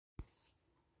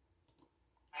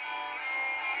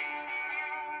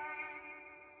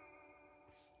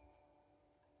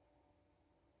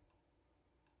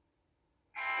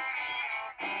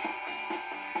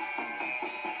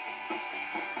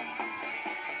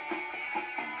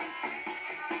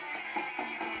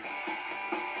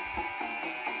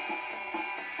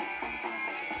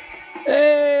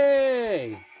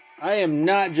I am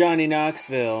not Johnny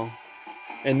Knoxville,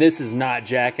 and this is not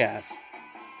Jackass.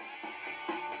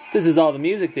 This is All the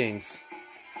Music Things.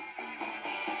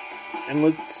 And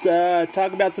let's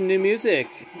talk about some new music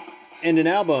and an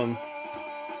album.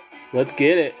 Let's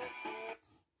get it.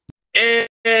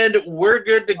 And we're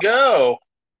good to go.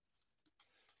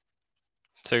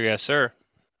 So, yes, sir.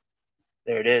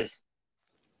 There it is.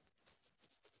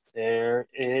 There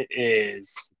it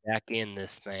is. Back in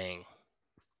this thing.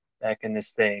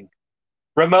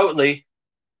 Remotely.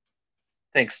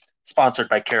 Thanks. Sponsored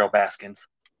by Carol Baskins.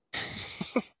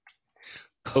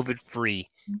 COVID-free.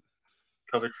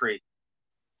 COVID-free.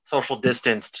 Social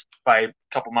distanced by a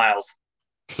couple miles.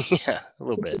 Yeah, a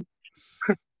little bit.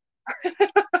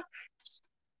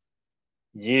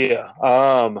 Yeah.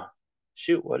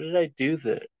 Shoot, what did I do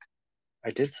that?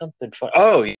 I did something fun.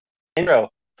 Oh,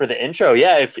 intro. For the intro,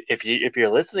 yeah. If you're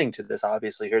listening to this,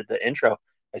 obviously you heard the intro.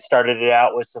 I started it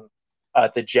out with some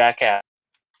the Jackass.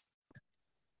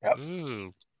 Yep.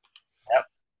 Yep.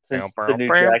 Since the new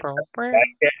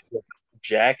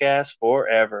Jackass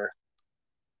Forever.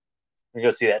 We're gonna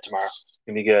go see that tomorrow. It's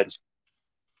gonna be good.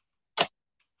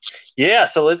 Yeah,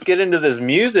 so let's get into this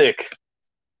music.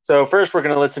 So first we're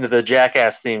gonna listen to the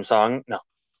Jackass theme song. No.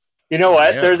 You know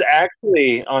what? Yeah. There's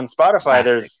actually on Spotify.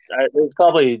 There's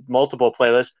probably multiple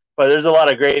playlists, but there's a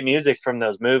lot of great music from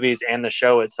those movies and the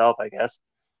show itself, I guess.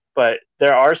 But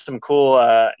there are some cool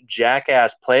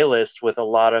Jackass playlists with a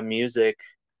lot of music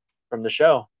from the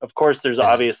show. Of course, there's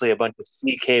obviously a bunch of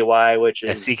CKY, which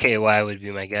is CKY would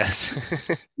be my guess.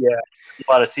 Yeah,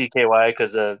 a lot of CKY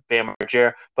because of Bam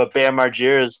Margera, but Bam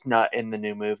Margera is not in the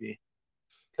new movie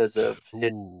because of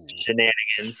his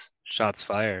shenanigans. Shots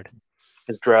fired.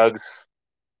 His drugs.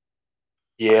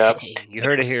 Yeah, you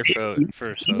heard it here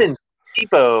first. Even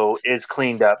Steve-O is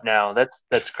cleaned up now.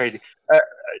 That's crazy.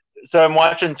 So I'm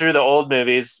watching through the old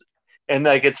movies, and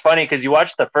like it's funny because you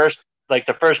watch the first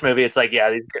movie. It's like,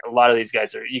 yeah, a lot of these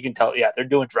guys are. You can tell, yeah, they're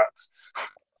doing drugs.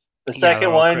 The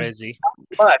second one, crazy.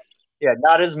 Not much. Yeah,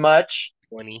 not as much.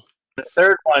 20. The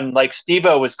third one, like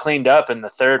Steve-O was cleaned up in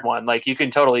the third one. Like you can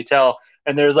totally tell.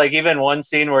 And there's like even one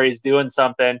scene where he's doing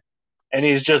something. And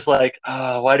he's just like,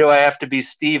 oh, why do I have to be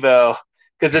Steve-O?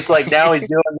 Because it's like now he's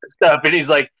doing this stuff, and he's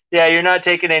like, yeah, you're not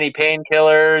taking any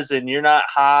painkillers, and you're not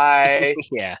high.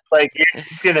 Yeah, like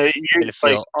you're gonna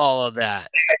feel like, all of that.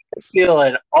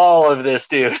 Feeling all of this,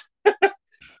 dude.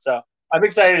 So I'm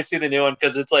excited to see the new one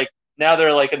because it's like now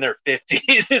they're like in their 50s.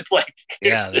 It's like,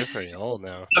 yeah, they're pretty old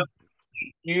now.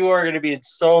 You are going to be in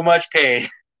so much pain.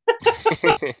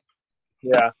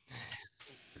 Yeah.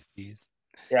 Jeez.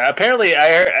 Yeah. Apparently,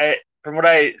 I from what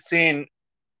I seen,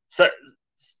 so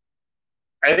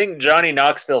I think Johnny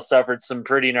Knoxville suffered some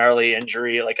pretty gnarly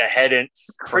injury, like a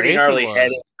pretty gnarly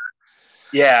head.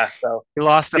 Yeah, so he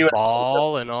lost the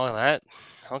ball and all that,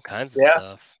 all kinds of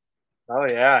stuff. Oh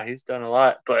yeah, he's done a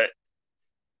lot, but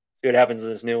see what happens in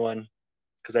this new one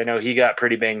because I know he got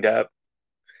pretty banged up.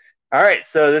 All right,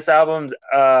 so this album's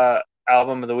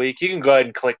album of the week. You can go ahead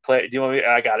and click play. Do you want me?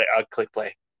 I got it. I'll click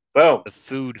play. Boom. The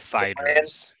Food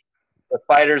Fighters. The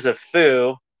Fighters of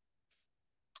Foo.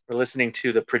 We're listening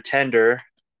to The Pretender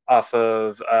off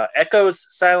of Echoes,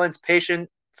 Silence, Patience,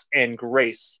 and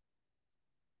Grace.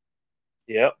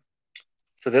 Yep.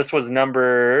 So this was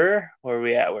number... Where are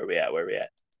we at?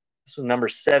 This was number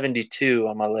 72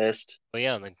 on my list. Oh,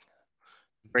 yeah, on the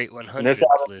Great 100 list.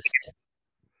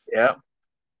 Yep.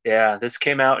 Yeah, this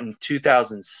came out in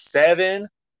 2007.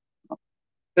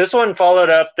 This one followed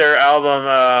up their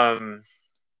album...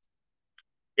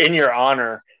 In Your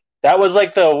Honor. That was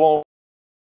like that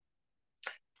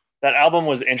album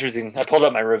was interesting. I pulled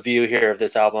up my review here of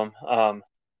this album.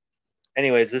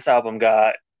 Anyways, this album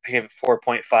I gave it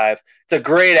 4.5. It's a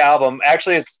great album.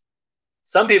 Actually, it's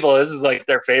some people, this is like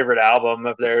their favorite album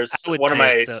of theirs. I would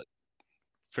say so,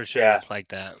 for sure. Yeah. It's like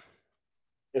that.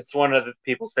 It's one of the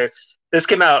people's favorite. This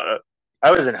came out,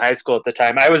 I was in high school at the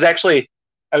time. I was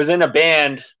in a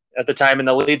band at the time, and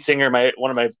the lead singer,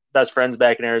 one of my best friends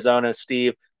back in Arizona,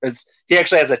 Steve, he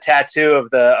actually has a tattoo of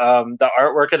the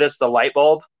artwork of this, the light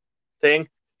bulb thing.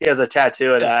 He has a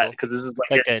tattoo of that because this is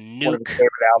like a nuke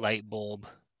light bulb.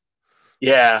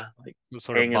 Yeah, like some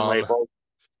sort of bomb. Light bulb.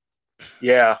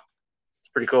 Yeah, it's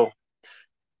pretty cool.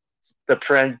 The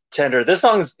Pretender. This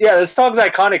song's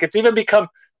iconic. It's even become.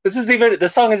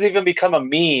 This song has even become a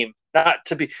meme. Not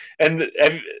to be, and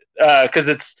because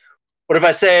it's. What if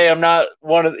I say I'm not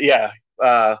one of? Yeah.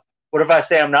 What if I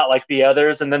say I'm not like the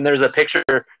others? And then there's a picture.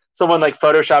 Someone like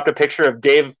photoshopped a picture of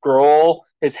Dave Grohl,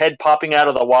 his head popping out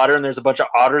of the water, and there's a bunch of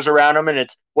otters around him. And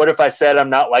it's, what if I said I'm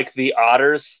not like the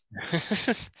otters?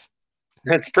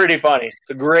 It's pretty funny. It's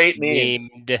a great meme.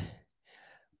 Named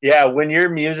Yeah, when your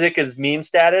music is meme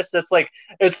status, that's like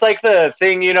it's like the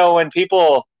thing, you know, when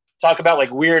people talk about like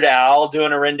Weird Al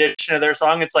doing a rendition of their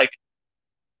song, Oh it's like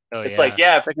yeah,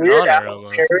 yeah, it's if like an Weird honor Al's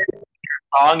almost. parodied your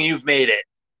song, you've made it.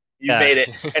 You've Yeah. made it.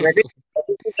 And I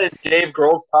think that Dave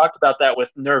Grohl's talked about that with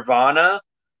Nirvana,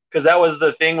 because that was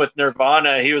the thing with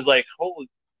Nirvana. He was like,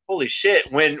 holy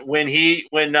shit, when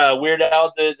Weird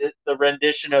Al did the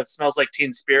rendition of Smells Like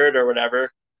Teen Spirit or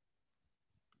whatever.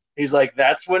 He's like,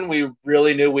 that's when we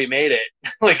really knew we made it.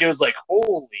 Like, it was like,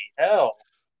 holy hell.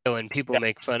 When people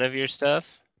make fun of your stuff,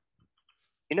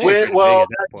 you know you're When, pretty big well, at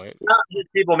that point. not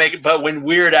just people make it, but when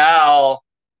Weird Al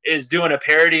is doing a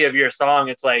parody of your song,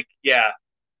 it's like, yeah.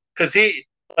 Because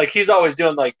he's always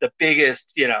doing, like, the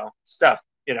biggest, you know, stuff,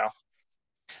 you know.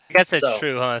 I guess that's So,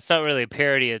 true, huh? It's not really a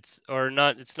parody. It's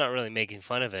not really making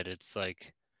fun of it. It's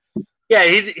like, yeah,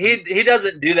 he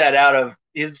doesn't do that out of,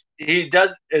 he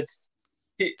does, it's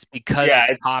because yeah,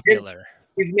 it's popular.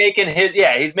 he's making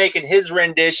his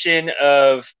rendition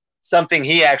of something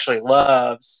he actually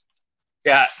loves.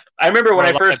 Yeah, I remember when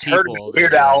I first heard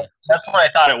Weird Al, that's what I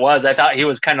thought it was. I thought he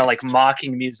was kind of like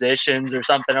mocking musicians or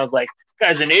something. I was like, this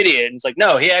guy's an idiot. And it's like,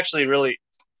 no, he actually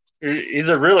he's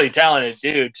a really talented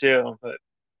dude too. But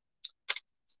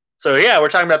so yeah, we're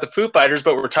talking about the Foo Fighters,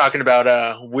 but we're talking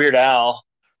about Weird Al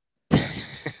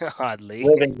Oddly.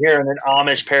 living here in an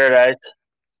Amish paradise.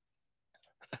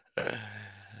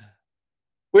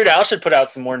 Weird Al should put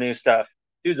out some more new stuff.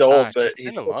 He's old, but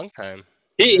it's been a long time.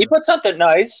 He put something.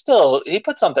 No, he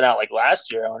put something out like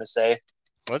last year. I want to say.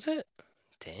 Was it?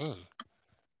 Dang.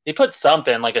 He put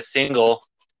something like a single.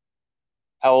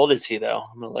 How old is he though?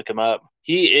 I'm gonna look him up.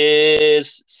 He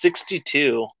is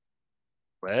 62.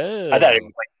 Whoa. I thought he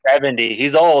was like 70.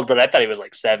 He's old, but I thought he was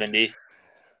like 70.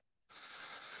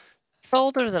 It's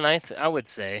older than I would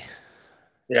say.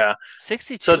 Yeah.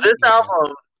 62. So this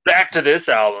album, back to this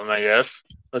album, I guess.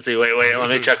 Let's see. Wait. Let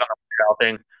me check on the Al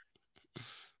thing.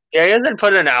 Yeah, he hasn't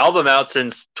put an album out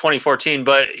since 2014,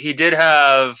 but he did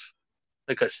have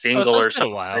like a single or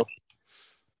something. A while.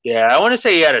 Yeah, I want to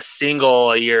say he had a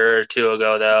single a year or two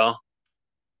ago, though.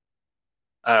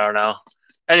 I don't know.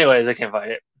 Anyways, I can't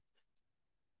find it.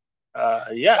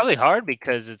 Yeah. Probably hard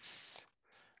because it's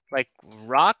like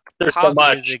rock pop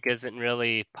music isn't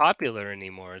really popular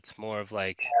anymore. It's more of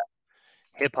like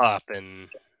hip hop and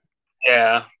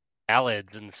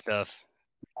ballads and stuff.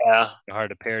 Yeah.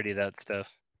 Hard to parody that stuff.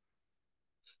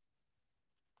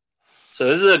 So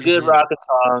this is a good rocket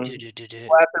song.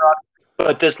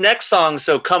 But this next song,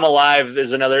 so Come Alive,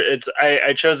 is another.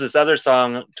 I chose this other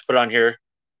song to put on here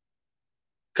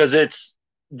because it's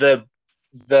the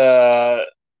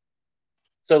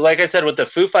so like I said with the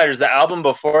Foo Fighters, the album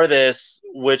before this,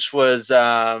 which was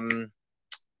what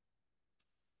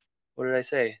did I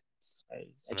say?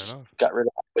 I just got rid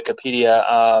of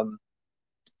Wikipedia.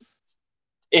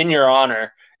 In Your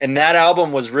Honor. And that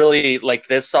album was really like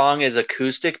this song is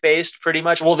acoustic based pretty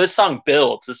much. Well, this song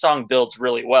builds. The song builds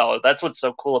really well. That's what's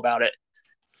so cool about it.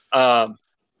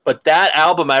 But that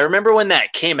album, I remember when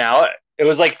that came out, it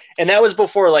was like, and that was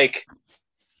before like,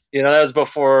 you know, that was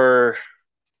before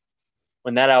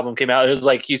when that album came out. It was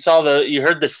like you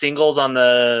heard the singles on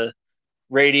the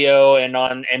radio and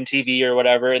on MTV or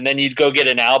whatever, and then you'd go get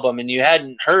an album and you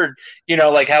hadn't heard, you know,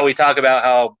 like how we talk about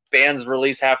how bands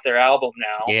release half their album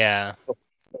now. Yeah.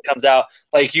 It comes out,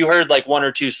 like you heard like one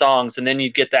or two songs and then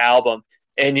you'd get the album,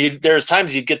 and there's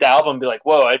times you'd get the album and be like,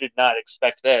 whoa, I did not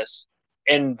expect this.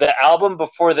 And the album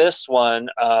before this one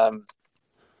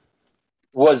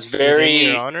was very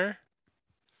In Your Honor.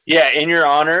 Yeah, In Your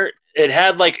Honor.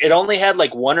 It only had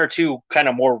like one or two kind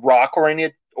of more rock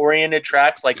oriented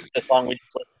tracks, like the song we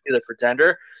just listened to, The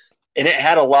Pretender, and it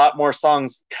had a lot more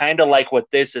songs kind of like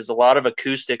what this is, a lot of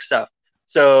acoustic stuff.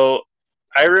 So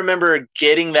I remember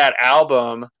getting that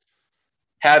album,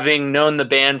 having known the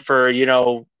band for, you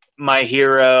know, My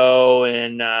Hero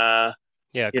and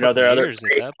you know, their other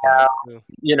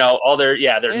you know, all their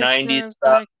 90s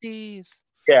stuff. Like these.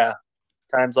 Yeah.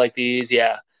 Times Like These,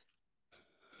 yeah.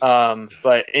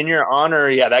 But In Your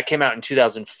Honor, that came out in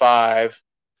 2005,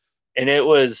 and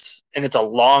it's a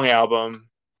long album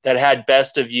that had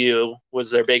Best of You was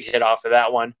their big hit off of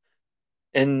that one.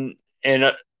 And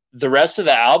the rest of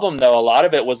the album, though, a lot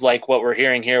of it was like what we're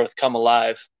hearing here with Come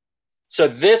Alive. So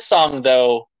this song,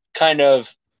 though, kind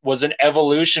of was an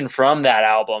evolution from that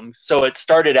album. So it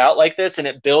started out like this, and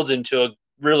it builds into a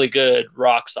really good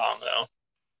rock song, though.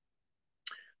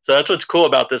 So that's what's cool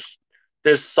about this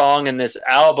song and this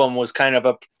album was kind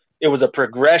of it was a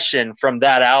progression from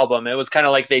that album. It was kind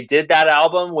of like they did that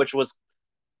album, it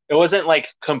wasn't like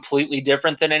completely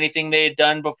different than anything they had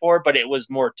done before, but it was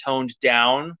more toned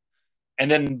down. And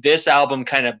then this album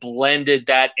kind of blended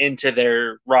that into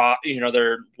their rock,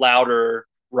 their louder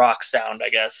rock sound, I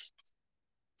guess.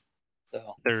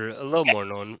 So They're a little more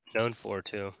known for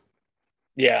too.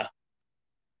 Yeah.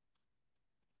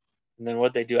 And then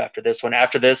what they do after this one?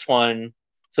 After this one,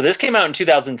 so this came out in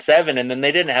 2007, and then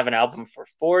they didn't have an album for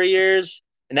 4 years,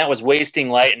 and that was Wasting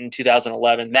Light in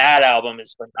 2011. That album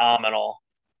is phenomenal,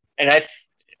 and I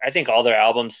think all their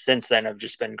albums since then have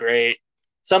just been great.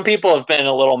 Some people have been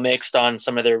a little mixed on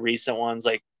some of their recent ones.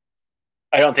 Like,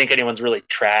 I don't think anyone's really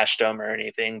trashed them or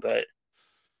anything, but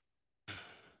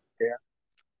yeah,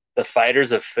 the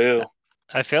Fighters of Foo.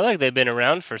 I feel like they've been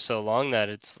around for so long that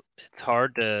it's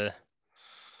hard to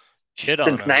shit on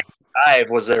them. Since '95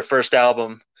 was their first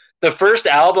album. The first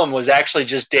album was actually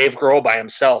just Dave Grohl by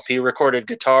himself. He recorded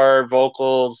guitar,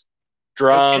 vocals,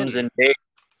 drums, and bass,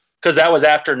 because that was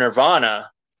after Nirvana.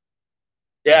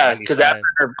 Yeah, because after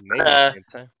Nirvana,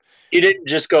 he didn't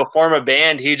just go form a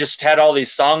band. He just had all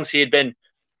these songs. He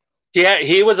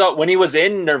was when he was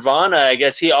in Nirvana, I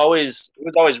guess he was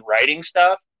always writing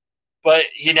stuff, but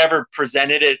he never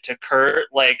presented it to Kurt,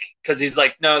 like, because he's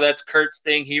like, no, that's Kurt's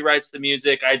thing. He writes the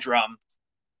music, I drum.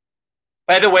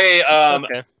 By the way,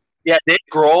 yeah, Dave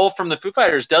Grohl from the Foo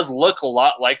Fighters does look a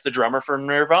lot like the drummer from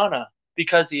Nirvana,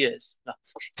 because he is. No.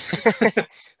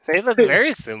 They look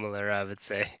very similar, I would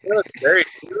say. They look very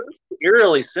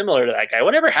eerily similar to that guy.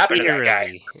 Whatever happened to that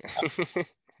guy? Yeah.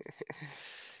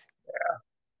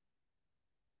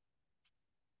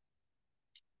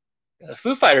 The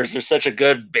Foo Fighters are such a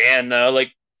good band, though.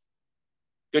 Like,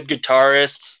 good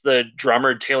guitarists. The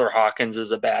drummer Taylor Hawkins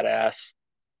is a badass.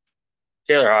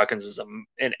 Taylor Hawkins is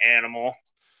an animal.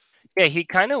 Yeah, he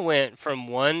kind of went from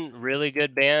one really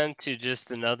good band to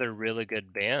just another really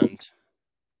good band.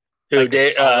 Who, like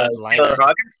Taylor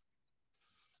Hawkins?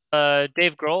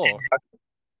 Dave Grohl.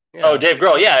 Yeah. Oh, Dave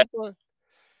Grohl, yeah.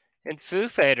 And Foo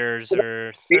Fighters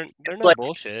they're no like,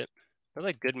 bullshit. They're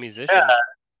like good musicians.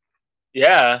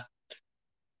 Yeah.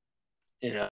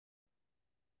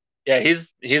 Yeah,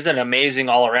 he's an amazing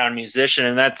all around musician,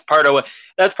 and that's part of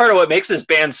what makes this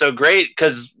band so great.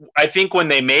 Because I think when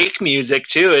they make music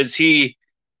too, is he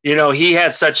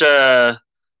has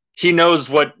he knows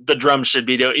what the drums should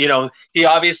be doing. He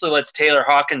obviously lets Taylor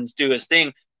Hawkins do his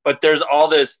thing, but there's all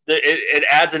this. It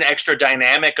adds an extra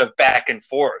dynamic of back and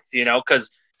forth,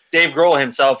 because Dave Grohl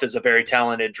himself is a very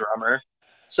talented drummer,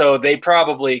 so they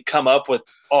probably come up with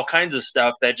all kinds of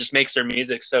stuff that just makes their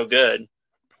music so good.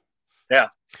 Yeah.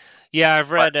 Yeah,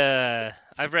 I've read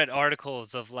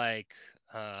articles of like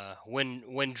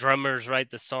when drummers write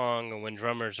the song, and when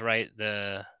drummers write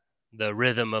the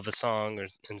rhythm of a song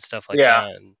and stuff like that.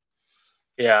 And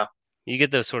yeah, you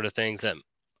get those sort of things that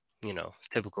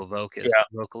typical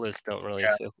vocalists don't really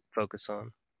focus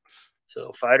on.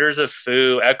 So, Fighters of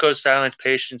Foo, Echo, Silence,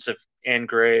 Patience and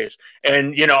Grace,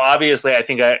 and obviously, I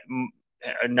think a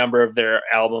number of their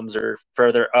albums are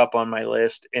further up on my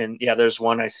list. And yeah, there's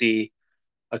one I see.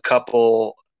 A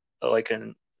couple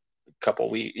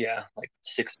weeks, like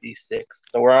 66.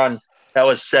 So that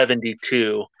was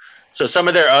 72. So some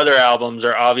of their other albums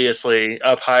are obviously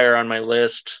up higher on my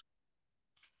list.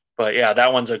 But yeah,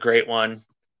 that one's a great one.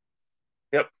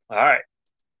 Yep. All right.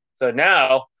 So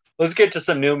now let's get to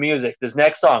some new music. This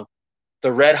next song,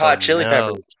 the Red Hot Chili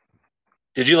Peppers.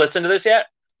 Did you listen to this yet?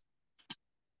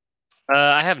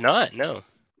 I have not. No.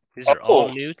 These are all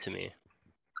new to me.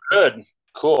 Good.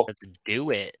 Cool. Let's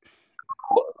do it.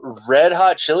 Red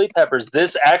Hot Chili Peppers.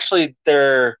 This actually,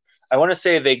 I want to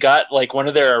say they got like one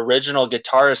of their original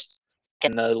guitarists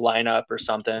in the lineup or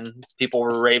something. People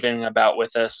were raving about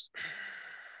with this.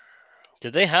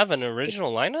 Did they have an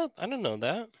original lineup? I don't know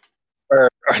that.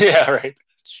 Yeah, right.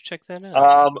 Let's check that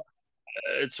out.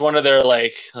 It's one of their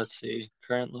let's see,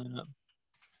 current lineup.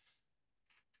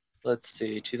 Let's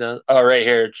see, 2000. Oh, right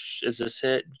here. Is this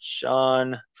it,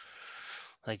 John?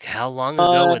 Like, how long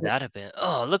ago would that have been?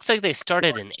 Oh, it looks like they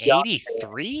started in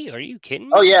 83? Are you kidding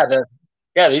me? Oh, yeah.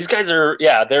 These guys are,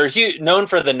 they're known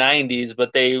for the 90s,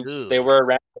 but they were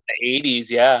around in the 80s,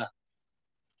 yeah.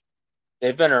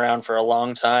 They've been around for a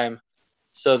long time.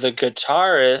 So the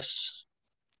guitarist,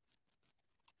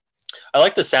 I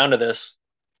like the sound of this.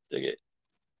 Dig it.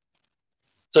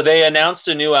 So they announced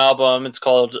a new album. It's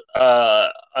called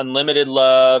Unlimited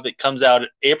Love. It comes out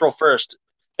April 1st.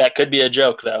 That could be a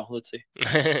joke, though. Let's see.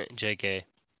 JK.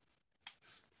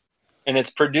 And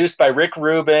it's produced by Rick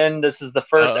Rubin. This is the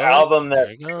first album that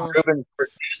Rick Rubin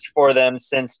produced for them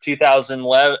since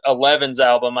 2011's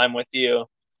album, I'm With You.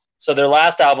 So their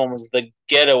last album was The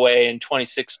Getaway in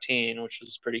 2016, which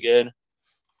was pretty good.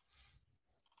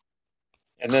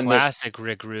 And then classic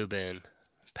Rick Rubin.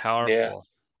 Powerful.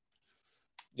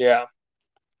 Yeah.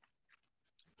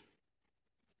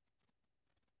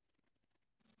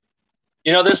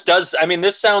 You know, this does. I mean,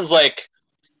 this sounds like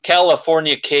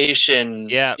Californication.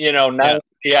 Yeah. You know,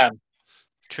 yeah.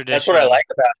 Traditional. That's what I like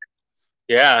about it.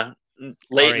 Yeah,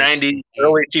 late '90s,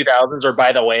 early 2000s, or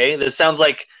By the Way. This sounds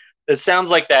like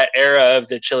that era of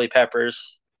the Chili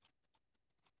Peppers.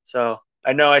 So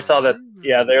I know I saw that.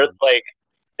 Yeah,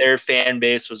 their fan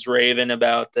base was raving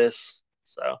about this.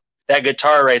 So that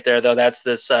guitar right there, though, that's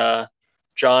this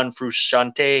John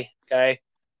Frusciante guy.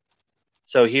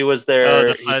 So he was there. Oh,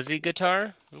 the fuzzy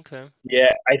guitar. Okay.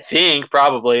 Yeah, I think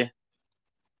probably.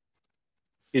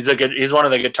 He's one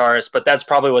of the guitarists, but that's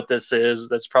probably what this is.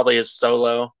 That's probably his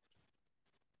solo.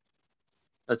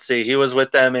 Let's see. He was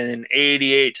with them in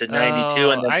 88 to 92.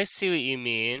 Oh, And then I see what you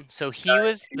mean. So he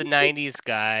was the 90s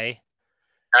guy.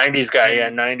 90s guy, yeah,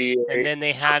 98. And then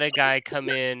they had a guy come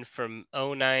in from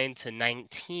 09 to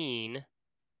 19.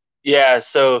 Yeah,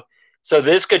 so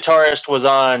this guitarist was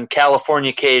on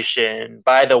Californication,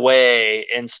 By the Way,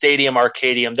 and Stadium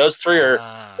Arcadium. Those three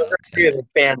are three of the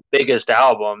band's biggest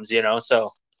albums, you know. So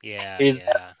he's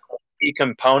a key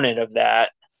component of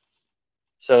that.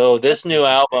 So this new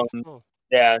album,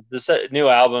 this new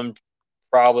album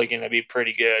probably going to be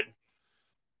pretty good.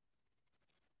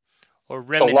 Or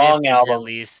reminiscent, at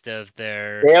least, of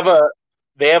their.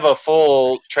 They have a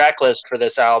full track list for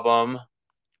this album.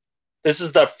 This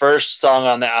is the first song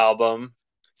on the album.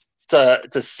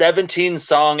 It's a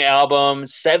 17-song album,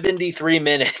 73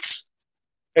 minutes.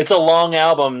 It's a long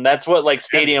album. That's what like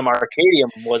Stadium Arcadium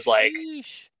was like.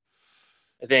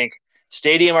 I think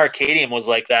Stadium Arcadium was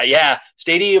like that. Yeah,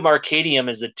 Stadium Arcadium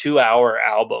is a 2-hour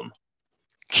album.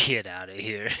 Get out of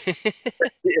here.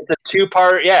 It's a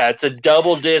 2-part. Yeah, it's a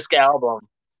double disc album.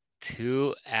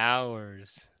 2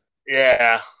 hours.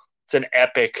 Yeah, it's an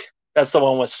epic. That's the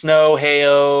one with Snow,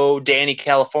 Heyo, Danny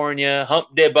California,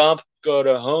 Hump de Bump, go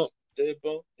to Hump de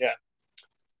Bump. Yeah.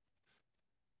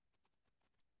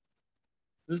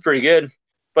 This is pretty good.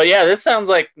 But yeah, this sounds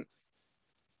like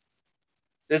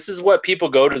this is what people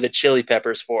go to the Chili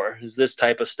Peppers for, is this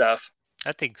type of stuff.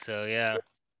 I think so, yeah.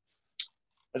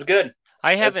 That's good.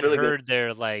 I haven't heard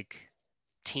their like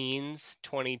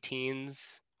 20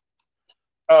 teens.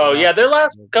 Oh, yeah, their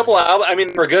last couple albums, I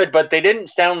mean, were good, but they didn't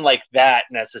sound like that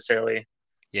necessarily.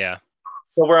 Yeah.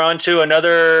 So we're on to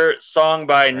another song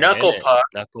by Knuckle Puck.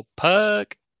 Knuckle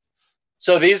Puck.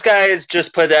 So these guys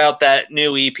just put out that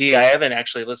new EP. I haven't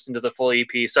actually listened to the full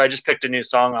EP, so I just picked a new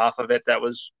song off of it that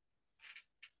was,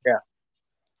 yeah.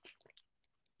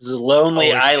 This is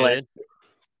Lonely Island. Good.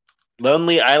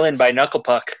 Lonely Island by Knuckle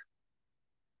Puck.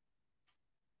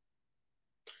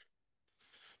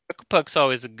 Knuckle Puck's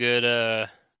always a good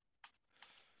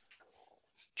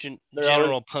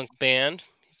general punk band.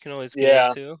 You can always get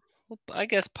into. Well, I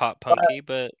guess pop punky,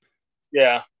 but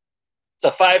yeah, it's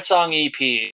a 5-song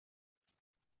EP.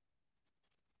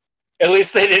 At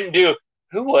least they didn't do.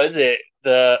 Who was it?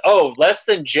 Less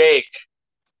Than Jake.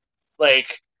 Like,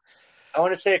 I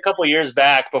want to say a couple years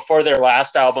back, before their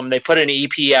last album, they put an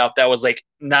EP out that was like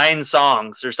 9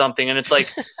 songs or something, and it's like,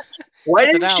 why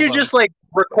didn't you just like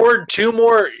record 2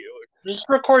 more? Just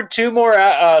record 2 more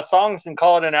songs and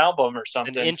call it an album or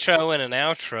something. An intro and an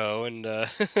outro, and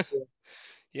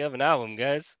you have an album,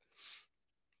 guys.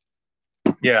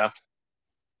 Yeah.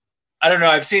 I don't know.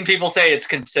 I've seen people say it's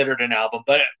considered an album,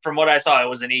 but from what I saw, it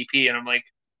was an EP, and I'm like,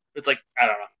 it's like, I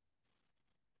don't know.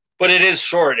 But it is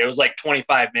short. It was like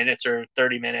 25 minutes or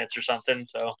 30 minutes or something.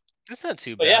 So that's not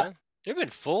too bad. Yeah. There've been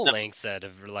full lengths that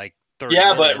have like 30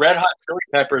 minutes. But Red Hot Chili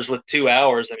Peppers with 2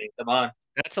 hours. I mean, come on.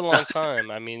 That's a long time.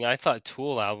 I mean, I thought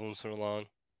Tool albums were long.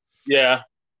 Yeah.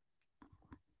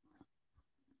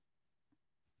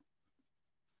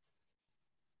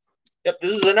 Yep,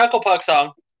 this is a Knuckle Puck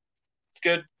song. It's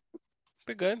good.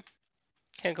 Pretty good.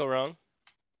 Can't go wrong.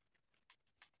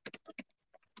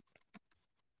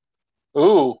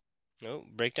 Ooh. No,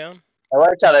 breakdown. I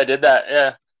liked how they did that.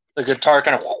 Yeah. The guitar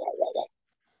kind of.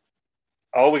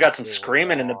 Oh, we got some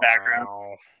screaming in the background.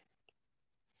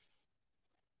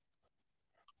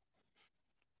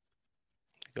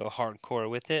 Go hardcore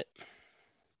with it.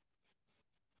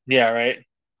 Yeah, right.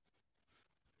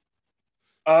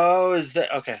 Oh, is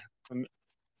that okay?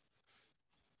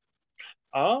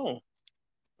 Oh, all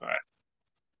right.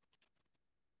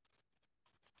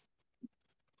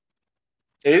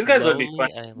 Yeah, these guys would be fun.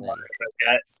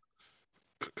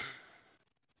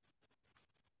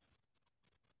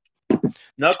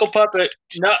 Knuckle Puck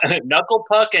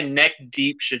and Neck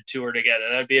Deep should tour together.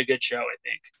 That'd be a good show, I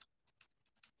think.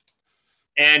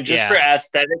 And just for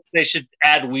aesthetics, they should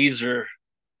add Weezer.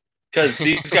 Because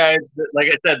these guys, like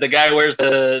I said, the guy wears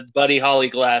the Buddy Holly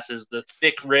glasses, the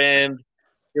thick rimmed.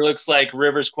 He looks like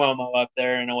Rivers Cuomo up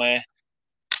there in a way.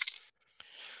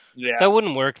 Yeah. That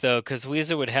wouldn't work though, because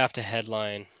Weezer would have to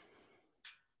headline.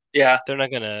 Yeah. They're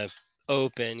not gonna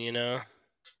open, you know.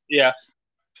 Yeah.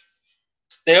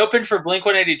 They opened for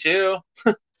Blink-182.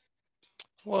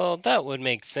 Well, that would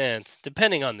make sense,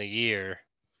 depending on the year.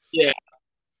 Yeah.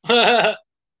 I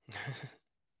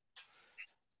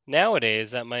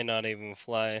Nowadays, that might not even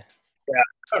fly.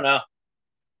 don't know.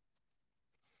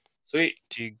 Sweet.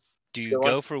 Do you Good one.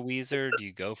 go for Weezer? Do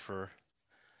you go for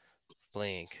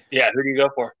Blink? Yeah, who do you go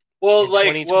for? Well,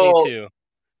 In 2022.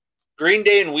 Green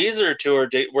Day and Weezer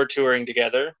were touring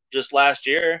together just last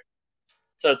year.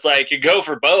 So it's like you go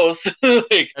for both.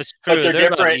 Like, That's but true. they're They're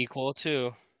about different. equal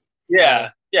too. Yeah.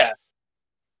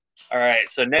 All right.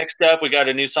 So next up, we got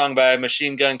a new song by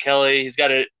Machine Gun Kelly. He's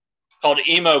got it called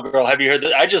 "Emo Girl." Have you heard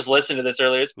that? I just listened to this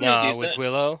earlier. It's pretty No, decent. with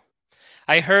Willow.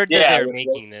 I heard that Yeah, they're with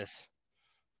making this.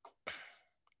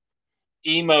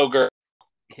 Emo Girl.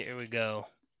 Here we go.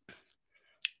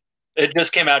 It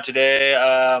just came out today.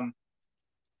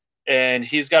 And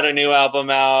he's got a new album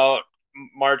out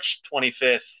March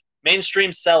 25th. Mainstream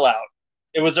Sellout.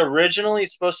 It was originally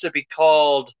supposed to be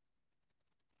called.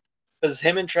 Because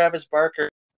him and Travis Barker.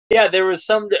 Yeah, there was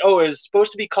some. Oh, it was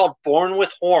supposed to be called Born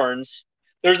with Horns.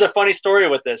 There's a funny story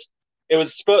with this.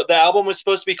 The album was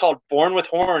supposed to be called Born with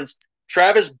Horns.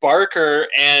 Travis Barker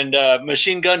and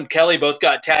Machine Gun Kelly both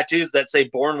got tattoos that say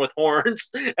Born with Horns,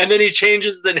 and then he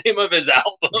changes the name of his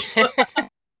album.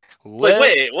 Like,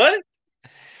 wait, what?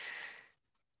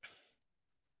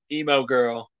 Emo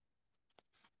Girl.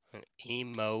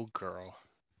 Emo Girl.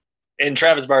 And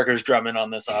Travis Barker's drumming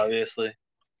on this, obviously.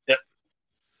 Yep.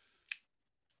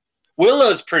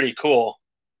 Willow's pretty cool.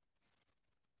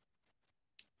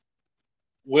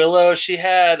 Willow, she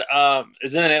had,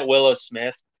 isn't it Willow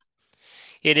Smith?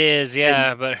 It is,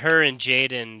 yeah, but her and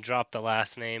Jaden dropped the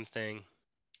last name thing.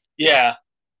 Yeah.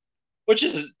 Which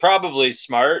is probably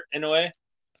smart in a way.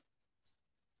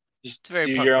 Just It's very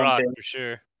do punk your own rock thing. for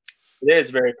sure. It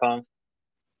is very punk.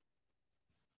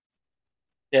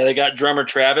 Yeah, they got drummer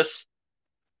Travis.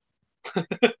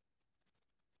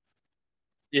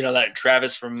 You know that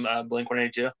Travis from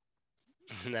Blink-182?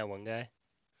 That one guy.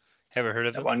 Ever heard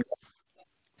of That him? one.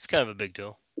 It's kind of a big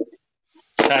deal.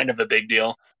 It's kind of a big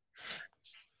deal.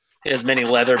 He has many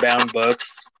leather-bound books.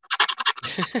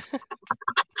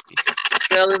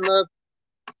 Fell in love.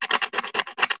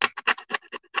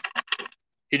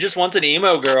 He just wants an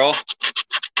emo girl.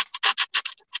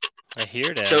 I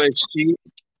hear that. So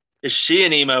is she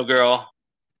an emo girl?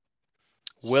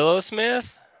 Willow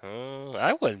Smith?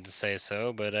 I wouldn't say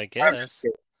so, but I guess.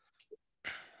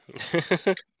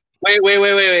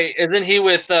 Wait. Isn't he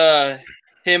with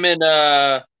him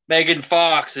and Megan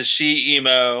Fox? Is she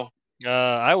emo?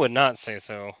 I would not say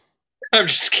so. I'm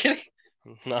just kidding.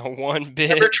 Not one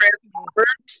bit. Remember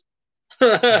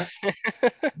Transformers?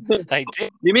 I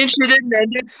did. You mean she didn't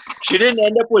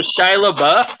end up with Shia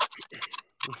LaBeouf?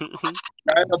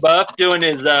 Shia LaBeouf doing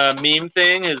his meme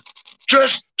thing is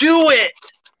just do it.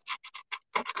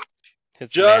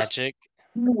 It's Just magic.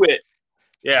 Do it.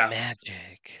 Yeah.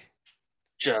 Magic.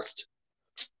 Just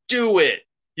do it.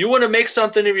 You want to make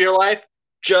something of your life?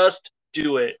 Just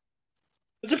do it.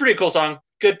 It's a pretty cool song.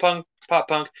 Good punk, pop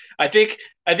punk. I think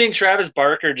Travis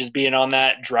Barker just being on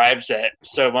that drives it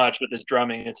so much with his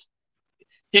drumming.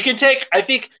 He can take. I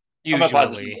think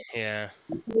Usually, yeah.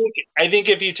 I think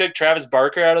if you took Travis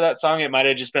Barker out of that song, it might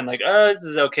have just been like, oh, this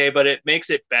is okay, but it makes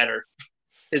it better.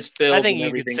 His fills. I think and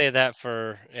you could everything. say that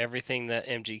for everything that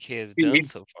MGK has done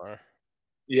so far.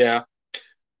 Yeah.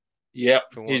 Yep.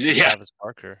 For Travis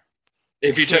Barker.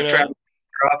 If you took Travis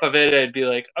Barker off of it, it'd be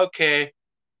like, okay,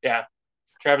 yeah.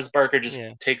 Travis Barker just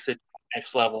takes it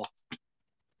next level.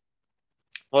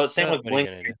 Well, same with Blink.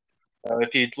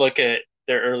 If you look at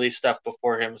their early stuff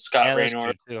before him, Scott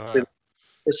Raynor,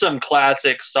 there's some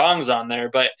classic songs on there,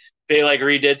 but they like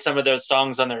redid some of those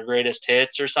songs on their greatest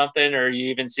hits or something, or you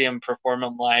even see them perform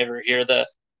them live or hear the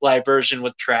live version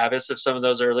with Travis of some of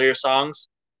those earlier songs.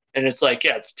 And it's like,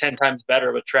 yeah, it's 10 times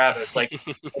better with Travis. Like,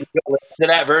 you go to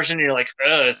that version, and you're like,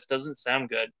 oh, this doesn't sound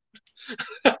good.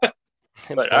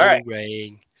 But all right.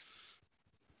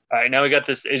 All right, now we got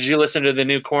this. Did you listen to the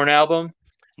new Korn album?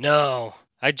 No,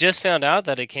 I just found out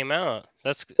that it came out.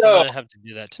 I'm gonna have to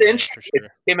do that today for sure.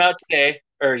 It came out today,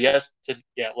 or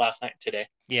last night, today.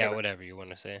 Yeah, whatever you want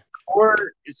to say.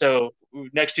 So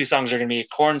next two songs are gonna be a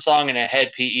Korn song and a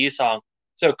Head PE song.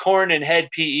 So Korn and Head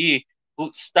PE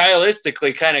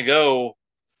stylistically kind of go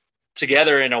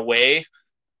together in a way.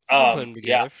 Put them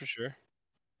together for sure.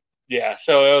 Yeah,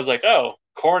 so it was like, oh,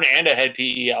 Korn and a Head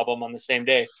PE album on the same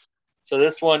day. So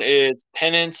this one is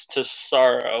Penance to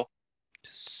Sorrow.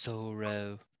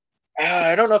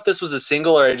 I don't know if this was a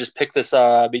single or I just picked this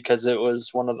because it was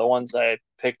one of the ones I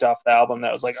picked off the album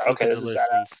that was like, Let's look okay, at this the is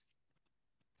badass.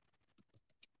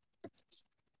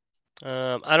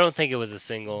 listens. I don't think it was a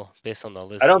single based on the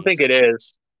listens. I don't think it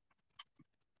is.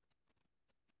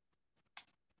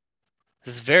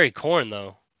 This is very Korn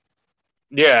though.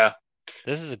 Yeah.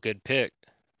 This is a good pick.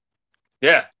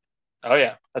 Yeah. Oh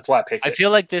yeah. That's why I picked I it.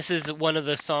 feel like this is one of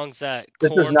the songs that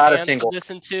This is Korn not a fans single. would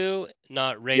listen to,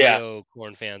 not radio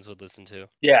Korn fans would listen to.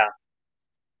 Yeah.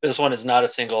 This one is not a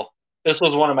single. This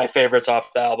was one of my favorites off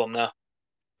the album though.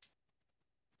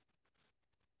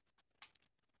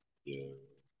 Yeah.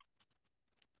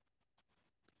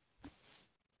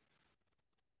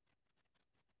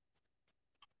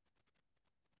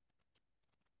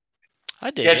 I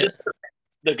dig it. Just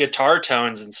the guitar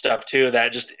tones and stuff too,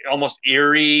 that just almost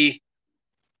eerie,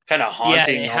 kind of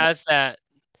haunting. Yeah, it has that,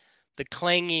 the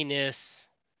clanginess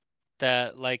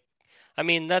that, like, I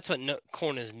mean, that's what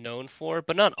Korn is known for,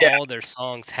 but not all their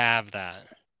songs have that.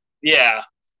 Yeah.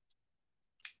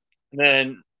 And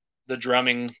then the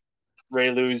drumming, Ray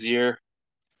Luzier,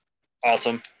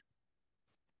 awesome.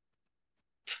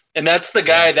 And that's the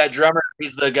guy, that drummer,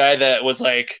 he's the guy that was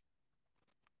like,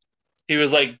 he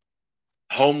was like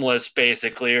homeless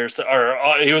basically, or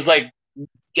he was like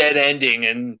dead ending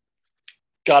and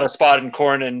got a spot in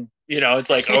Korn, and you know, it's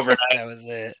like overnight that was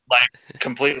it, like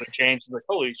completely changed. Like,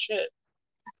 holy shit.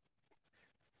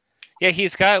 Yeah,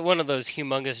 he's got one of those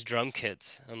humongous drum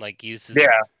kits and like uses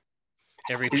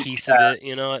every piece of it,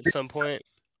 you know, at some point.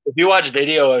 If you watch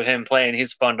video of him playing,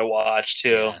 he's fun to watch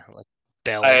too. Yeah, like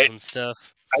bells and stuff.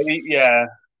 I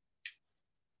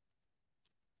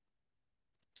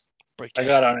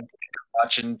got on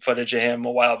watching footage of him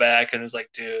a while back and was like,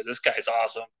 dude, this guy's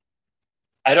awesome.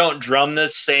 I don't drum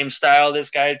this same style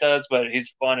this guy does, but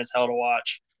he's fun as hell to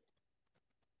watch.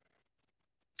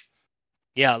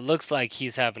 Yeah, it looks like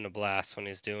he's having a blast when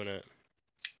he's doing it.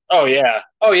 Oh yeah.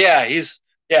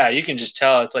 You can just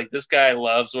tell. It's like this guy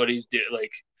loves what he's doing.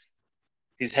 Like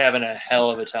he's having a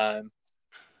hell of a time.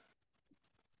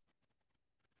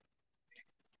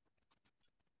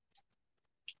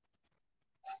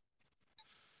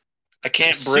 I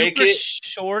can't break Super it.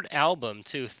 Short album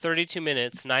too, 32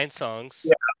 minutes, 9 songs.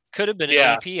 Yeah. Could have been an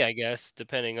EP, I guess,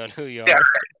 depending on who you are. Yeah,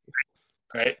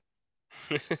 right.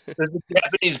 There's a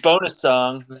Japanese bonus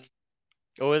song.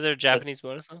 Oh, is there a Japanese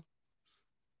bonus song?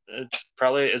 It's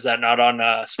probably, is that not on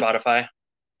Spotify?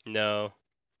 No.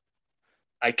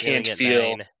 I Can't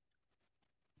Feel. 9.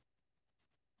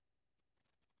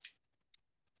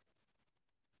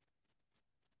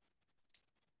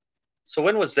 So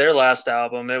when was their last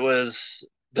album? It was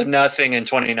The Nothing in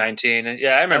 2019.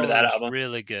 Yeah, I remember that album.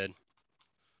 Really good.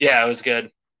 Yeah, it was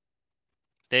good.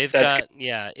 They've got,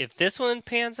 if this one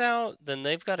pans out, then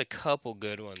they've got a couple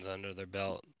good ones under their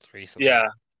belt recently.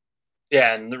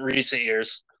 Yeah, in the recent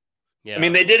years. Yeah. I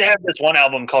mean, they did have this one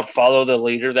album called Follow the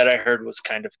Leader that I heard was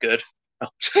kind of good. I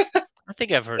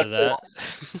think I've heard of that.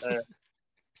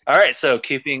 All right, so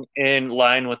keeping in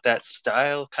line with that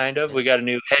style, kind of, we got a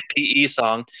new Hed PE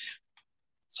song.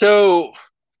 So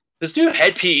this new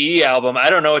Hed PE album, I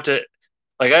don't know what to,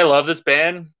 like, I love this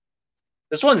band.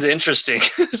 This one's interesting.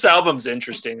 This album's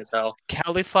interesting as hell.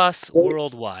 Califas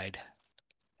Worldwide.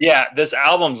 Yeah, this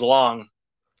album's long.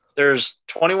 There's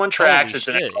 21 tracks. It's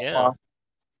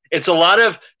It's a lot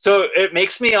of, so it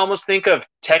makes me almost think of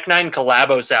Tech Nine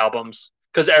Collabos albums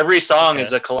because every song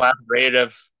is a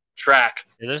collaborative track.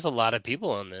 Yeah, there's a lot of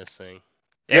people on this thing.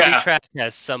 Every track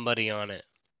has somebody on it,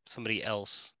 somebody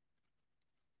else.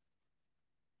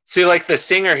 See, like the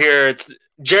singer here, it's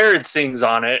Jared sings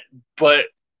on it, but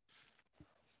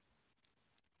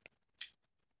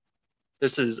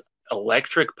this is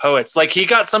Electric Poets. Like he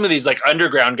got some of these like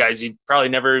underground guys you probably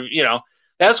never, you know.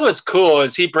 That's what's cool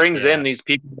is he brings in these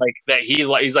people like that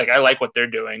he's like, I like what they're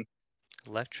doing.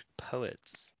 Electric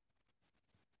Poets.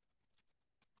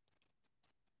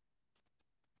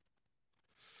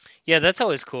 Yeah, that's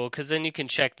always cool because then you can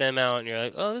check them out and you're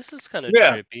like, oh, this is kind of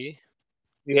trippy.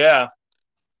 Yeah.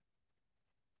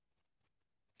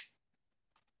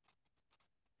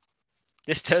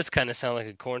 This does kind of sound like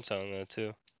a Korn song though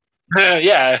too.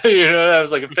 Yeah, you know, that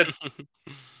was like a fit.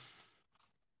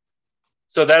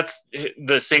 So that's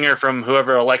the singer from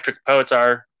whoever Electric Poets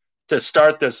are to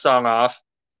start this song off.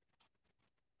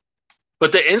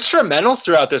 But the instrumentals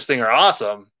throughout this thing are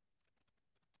awesome.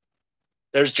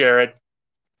 There's Jared.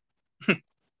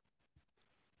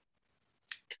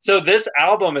 So this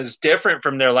album is different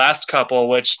from their last couple,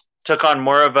 which took on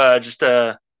more of a just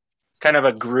a kind of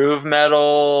a groove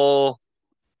metal.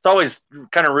 It's always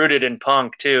kind of rooted in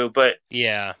punk too, but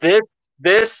yeah,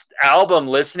 this album,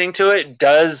 listening to it,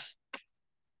 does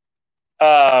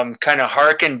kind of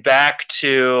harken back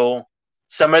to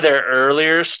some of their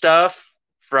earlier stuff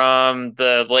from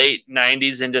the late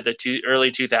 90s into the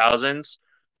early 2000s.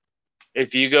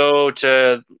 If you go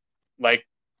to like,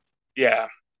 yeah,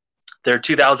 their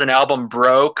 2000 album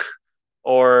Broke,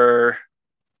 or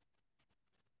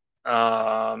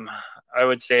I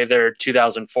would say their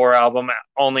 2004 album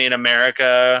Only in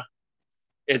America,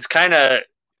 it's kind of,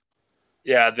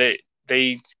 yeah,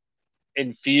 they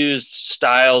infused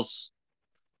styles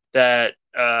that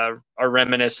are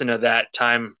reminiscent of that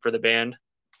time for the band.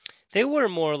 They were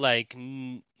more like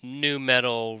new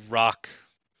metal rock.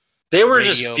 They were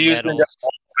just fused into metals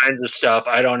all kinds of stuff.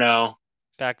 I don't know.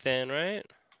 back then, right?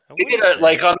 They did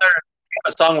like on their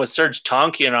a song with Serge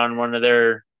Tankian on one of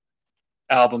their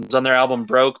albums, on their album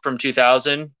Broke from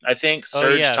 2000, I think.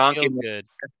 Serge Tankian. Feel Good.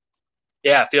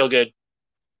 Yeah, Feel Good.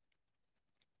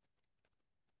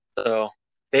 So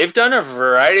they've done a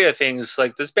variety of things.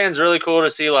 Like, this band's really cool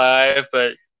to see live,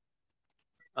 but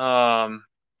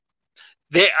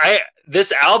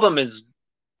this album is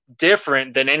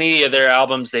different than any of their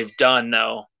albums they've done,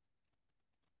 though.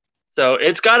 So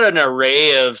it's got an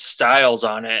array of styles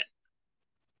on it.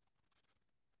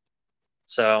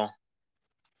 So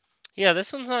yeah,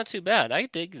 this one's not too bad. I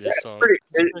dig this song. Pretty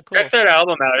cool. Check that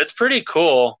album out. It's pretty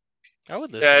cool. I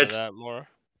would listen to that more.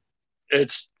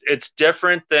 It's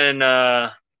different than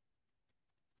yeah,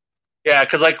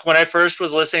 because like when I first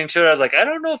was listening to it, I was like, I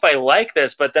don't know if I like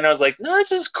this, but then I was like, no,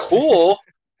 this is cool.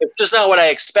 It's just not what I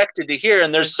expected to hear,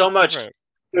 and there's so much.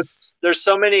 There's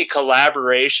so many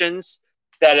collaborations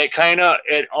that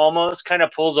it almost kind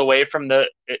of pulls away from the.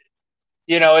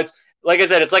 It's like I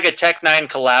said, it's like a Tech Nine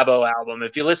collabo album.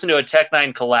 If you listen to a Tech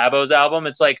Nine collabos album,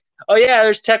 it's like, oh yeah,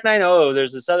 there's Tech Nine. Oh,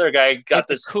 there's this other guy got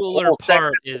this. The cooler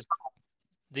part is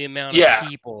the amount of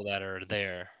people that are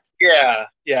there.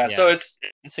 Yeah. So I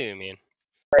see what you mean.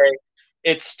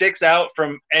 It sticks out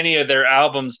from any of their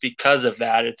albums because of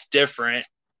that. It's different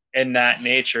in that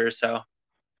nature. So,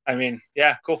 I mean,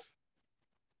 yeah, cool.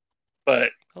 But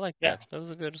I like that. That was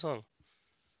a good song.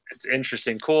 It's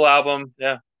interesting. Cool album.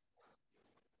 Yeah.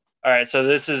 All right. So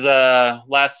this is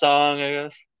last song, I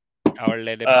guess. Our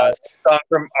Lady Peace. Song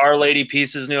from Our Lady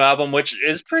Peace's new album, which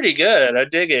is pretty good. I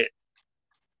dig it.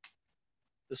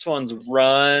 This one's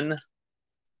Run.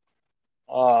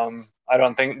 I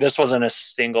don't think this wasn't a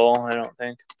single. I don't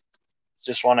think it's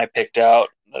just one I picked out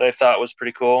that I thought was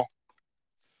pretty cool.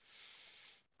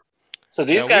 So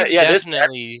these guys,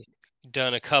 definitely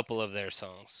done a couple of their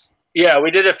songs. Yeah, we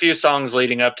did a few songs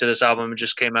leading up to this album. It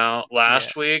just came out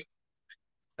last week.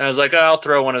 And I was like, I'll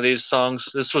throw one of these songs.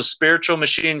 This was Spiritual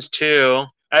Machines 2.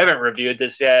 I haven't reviewed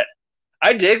this yet.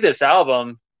 I dig this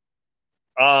album.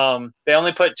 They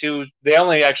only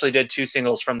actually did 2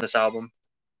 singles from this album.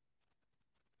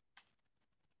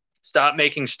 Stop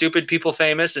Making Stupid People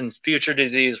Famous and Future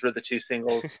Disease were the 2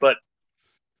 singles. But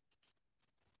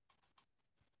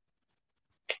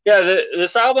yeah,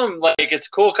 this album, like, it's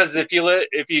cool because if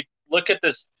you look at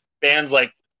this band's,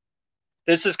 like,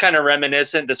 this is kind of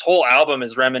reminiscent. This whole album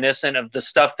is reminiscent of the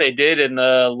stuff they did in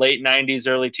the late 90s,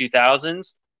 early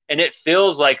 2000s. And it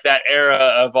feels like that era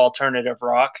of alternative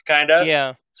rock, kind of.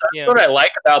 Yeah. So that's what I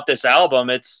like about this album.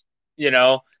 It's,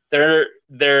 they're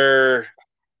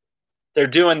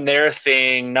doing their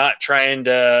thing, not trying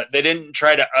to. They didn't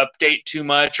try to update too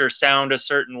much or sound a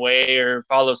certain way or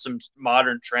follow some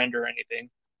modern trend or anything.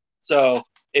 So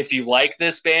if you like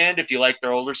this band, if you like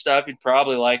their older stuff, you'd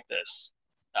probably like this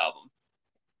album.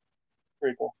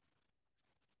 Pretty cool.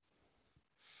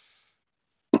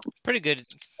 Pretty good,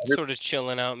 sort of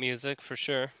chilling out music for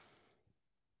sure.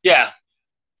 Yeah.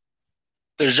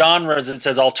 The genres, it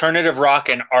says alternative rock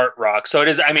and art rock. So it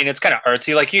is, I mean, it's kind of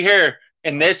artsy. Like you hear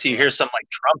in this, you hear some like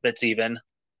trumpets even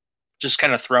just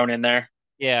kind of thrown in there.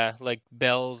 Yeah, like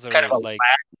bells or kind of like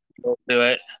to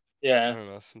it. Yeah. I don't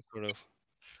know, some sort of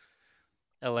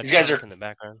electronic in the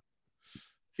background.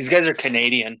 These guys are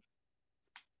Canadian.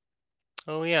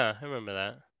 Oh yeah, I remember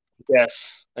that.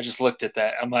 Yes, I just looked at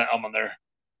that. I'm on their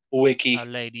wiki. Our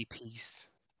Lady Peace.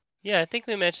 Yeah, I think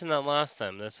we mentioned that last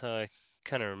time. That's how I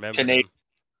kind of remember Canadian.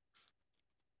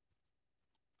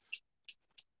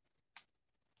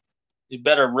 You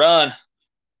better run.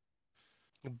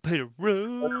 You better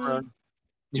run.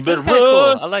 You better run.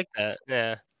 Cool. I like that.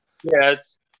 Yeah. Yeah,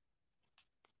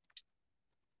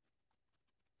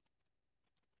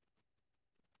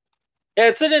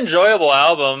 it's an enjoyable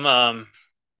album.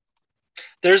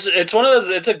 It's one of those.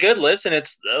 It's a good listen.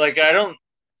 It's like I don't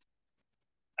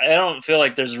feel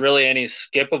like there's really any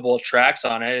skippable tracks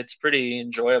on it. It's pretty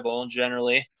enjoyable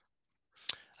generally.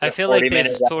 I feel like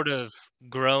they've sort of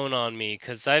grown on me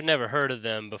because I've never heard of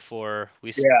them before.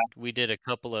 Yeah. We did a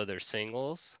couple of their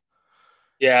singles.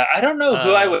 Yeah, I don't know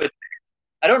who Uh,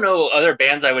 I don't know other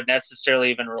bands I would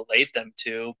necessarily even relate them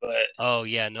to, but oh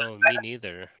yeah, no, me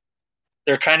neither.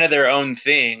 they're kind of their own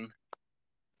thing.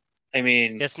 I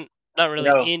mean, It's not really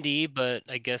no, indie, but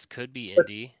I guess could be but,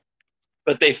 indie.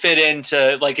 but they fit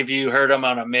into, like, if you heard them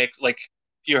on a mix, like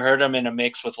if you heard them in a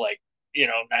mix with, like,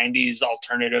 90s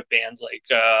alternative bands like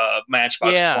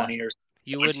Matchbox Yeah, 20 or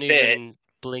you would wouldn't fit. even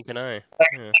blink an eye.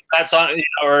 Yeah. That song,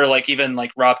 or like even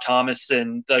like Rob Thomas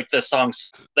and like the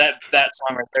songs, that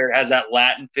song right there has that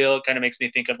Latin feel. It kind of makes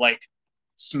me think of like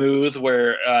Smooth,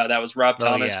 where that was Rob Oh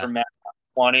Thomas yeah, from Matt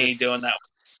 20 doing that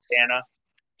with with Santana.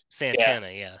 Yeah,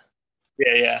 Santana. Yeah.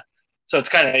 yeah. So it's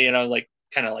kind of like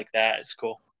that. It's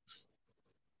cool.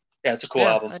 Yeah, it's a cool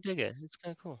Yeah, album. I dig it. It's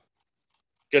kind of cool.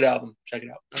 Good album. Check it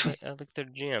out. I like their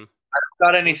jam.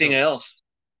 Got anything else?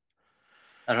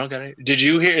 I don't got any. Did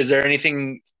you hear? Is there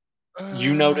anything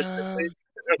you noticed this week?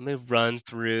 Let me run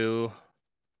through.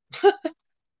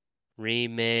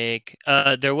 Remake.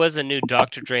 There was a new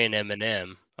Dr. Dre and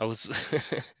Eminem. I was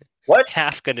What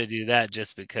half gonna do that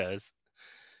just because.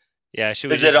 Yeah, should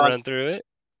we is it just on? run through it?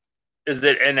 Is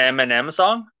it an Eminem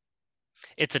song?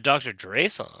 It's a Dr. Dre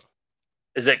song.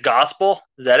 Is it gospel?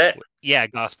 Is that it? Yeah,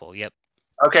 gospel. Yep.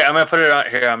 Okay, I'm gonna put it on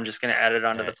here. I'm just gonna add it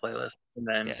onto the Alright. playlist, and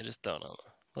then Yeah, just don't know.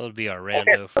 That'll be our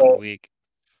rando for the so week.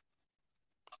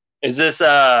 is this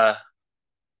a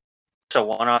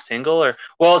one-off single or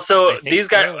so I think these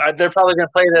guys so. they're probably gonna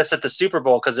play this at the Super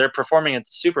Bowl because they're performing at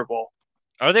the Super Bowl.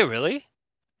 Are they really?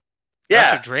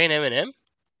 Yeah, Dr. Dre and Eminem?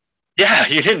 yeah.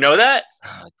 You didn't know that?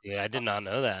 Oh, dude, I did not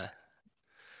know that.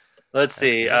 Let's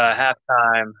That's see. crazy.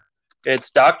 Halftime.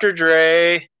 It's Dr.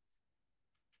 Dre.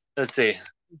 Let's see.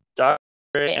 Dr.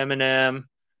 Dre,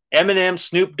 Eminem,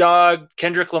 Snoop Dogg,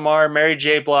 Kendrick Lamar, Mary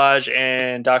J. Blige,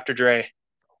 and Dr. Dre.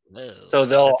 Whoa, So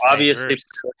they'll that's obviously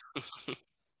diverse.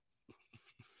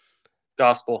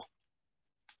 gospel.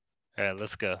 All right,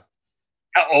 let's go.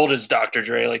 How old is Dr.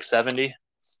 Dre? Like 70?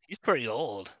 He's pretty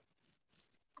old.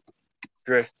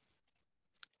 Dre.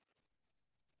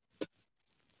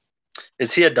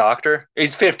 Is he a doctor?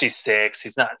 He's 56.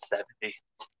 He's not 70.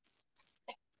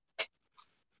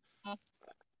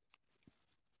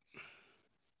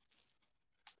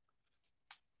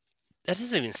 That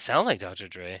doesn't even sound like Dr.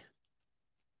 Dre.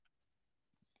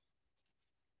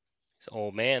 He's an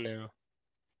old man now.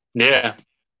 Yeah.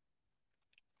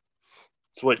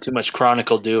 It's what Too Much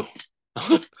Chronicle do.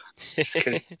 Just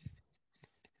kidding.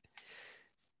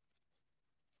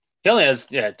 He only has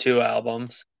 2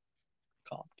 albums.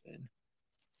 Compton.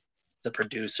 The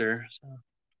producer. So.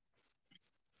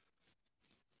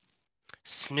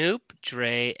 Snoop,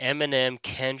 Dre, Eminem,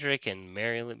 Kendrick, and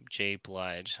Mary J.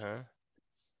 Blige, huh?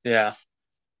 Yeah.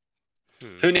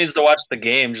 Who needs to watch the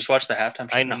game? Just watch the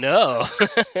halftime show. I know.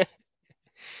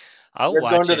 I'll Let's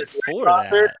go watch into it the for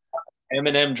concert, that.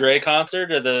 Eminem Dre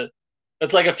concert, or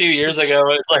it's like a few years ago.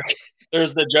 It's like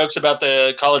there's the jokes about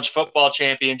the college football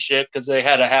championship because they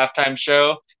had a halftime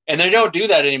show, and they don't do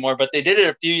that anymore. But they did it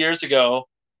a few years ago,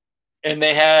 and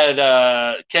they had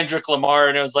Kendrick Lamar,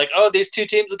 and it was like, oh, these two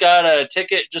teams got a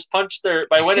ticket. Just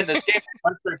by winning this game,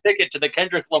 punch their ticket to the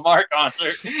Kendrick Lamar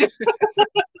concert.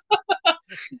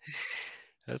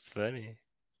 That's funny.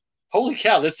 Holy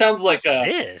cow! This sounds like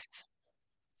this.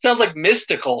 Sounds like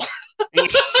Mystical.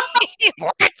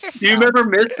 What? Do you remember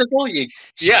Mystical?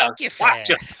 Yeah. Watch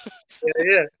it.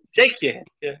 Yeah. Take you.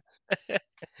 Yeah.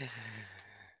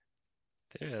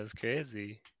 Dude, that's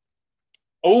crazy.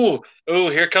 Oh,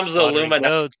 here comes the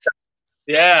Illuminati.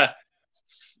 Yeah.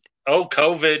 Oh,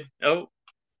 COVID.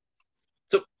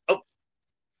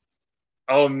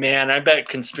 Oh man, I bet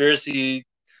conspiracy.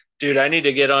 Dude, I need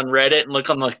to get on Reddit and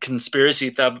look on the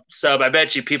conspiracy sub. I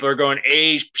bet you people are going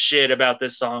ape shit about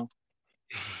this song.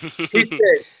 he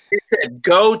said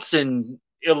goats and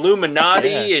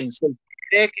Illuminati and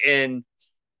satanic and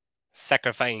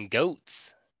sacrificing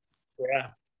goats. Yeah.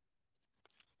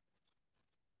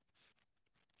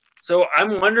 So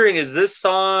I'm wondering, is this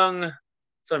song?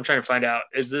 So I'm trying to find out.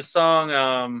 Is this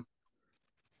song?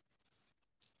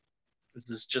 Is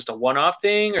this just a one-off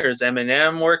thing, or is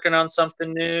Eminem working on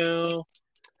something new?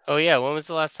 Oh yeah, when was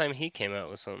the last time he came out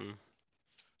with something?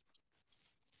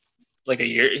 Like a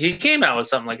year. He came out with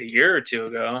something like a year or two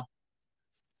ago.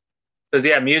 Because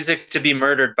Music to Be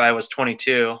Murdered By was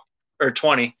 22 or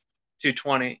 20,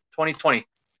 2020.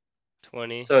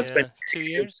 20. So it's been 2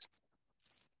 years.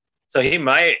 So he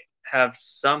might have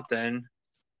something.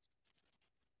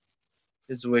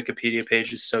 His Wikipedia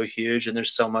page is so huge, and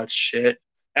there's so much shit.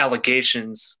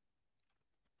 Allegations.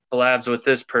 Collabs with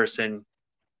this person.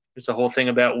 There's a whole thing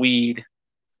about weed.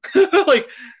 Like,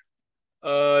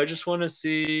 I just want to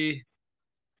see.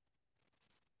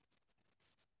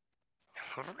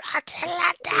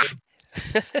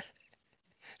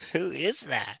 Who is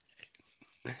that?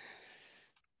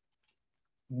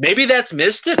 Maybe that's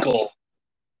mystical.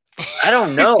 I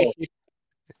don't know.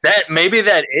 Maybe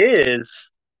that is.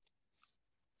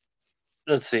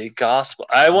 Let's see, gospel.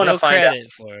 I want to No find out.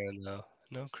 credit for him though.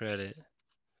 No credit.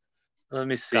 Let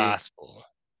me see. Gospel.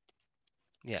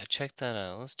 Yeah, check that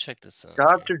out. Let's check this out.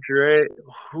 Dr. Dre.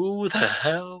 Who the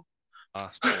hell?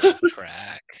 Gospel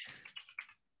track.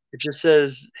 It just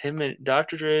says him and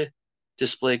Dr. Dre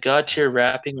display God tier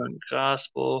rapping on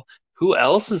gospel. Who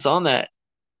else is on that?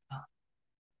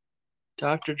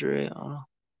 Dr. Dre. Oh.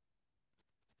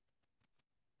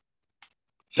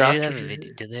 Maybe they have a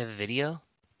video. Do they have a video?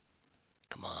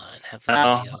 Come on, have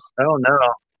a video. I don't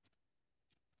know.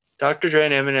 Dr. Dre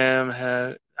and Eminem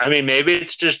have. I mean, maybe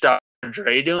it's just Dr.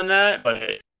 Dre doing that,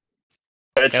 but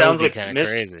it sounds like kind of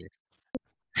crazy.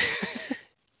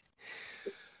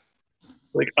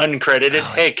 Like uncredited.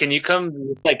 Oh, hey, can you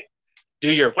come like do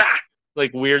your whack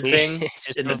like weird thing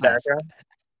in the background?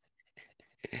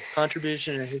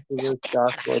 Contribution to history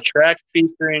gospel. A track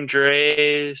featuring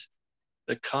Dre's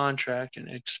The Contract and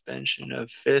expansion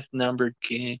of Fifth Numbered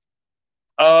King.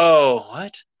 Oh,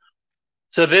 what?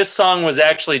 So this song was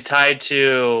actually tied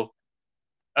to.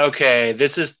 Okay,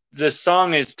 this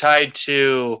song is tied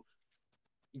to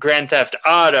Grand Theft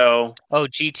Auto. Oh,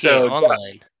 GTA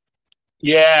Online.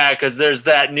 Yeah, because there's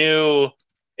that new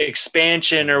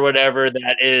expansion or whatever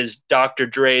that is Dr.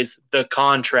 Dre's The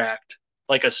Contract,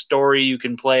 like a story you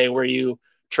can play where you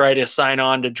try to sign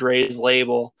on to Dre's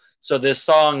label. So this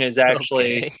song is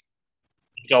actually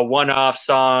a one-off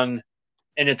song,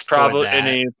 and it's probably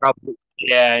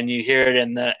and you hear it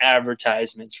in the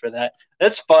advertisements for that.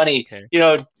 That's funny. Okay. You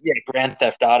know, yeah, Grand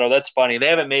Theft Auto. That's funny. They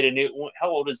haven't made a new. How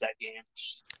old is that game?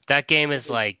 That game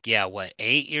is like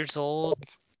 8 years old.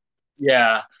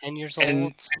 Yeah, 10 years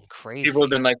old. Crazy. People have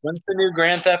been like, "When's the new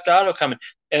Grand Theft Auto coming?"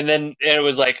 And then it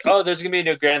was like, "Oh, there's gonna be a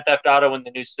new Grand Theft Auto when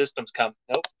the new systems come."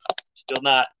 Nope, still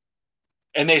not.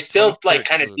 And they still like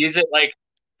kind of tease it like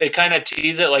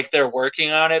they're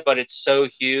working on it, but it's so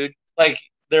huge. Like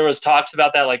there was talks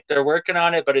about that, like they're working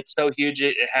on it, but it's so huge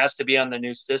it has to be on the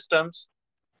new systems.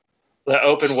 The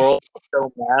open world is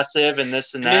so massive, and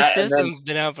this and that. The system's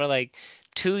been out for like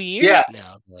 2 years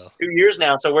now, though. 2 years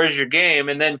now. So where's your game?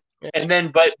 But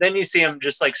then you see them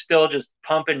just like still just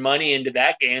pumping money into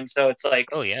that game. So it's like,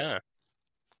 oh yeah,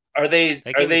 are they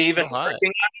even working on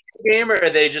the game, or are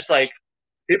they just like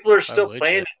people are still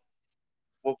playing it?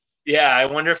 Well, yeah, I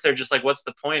wonder if they're just like, what's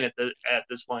the point at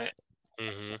this point?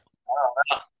 Mm-hmm.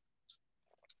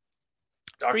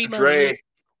 Dr. Dre.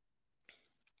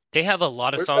 They have a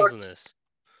lot of songs in this.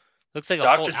 Looks like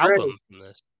a whole album from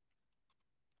this.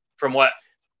 From what?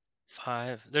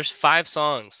 5. There's 5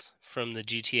 songs from the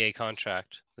GTA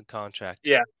contract. The contract.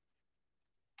 Yeah.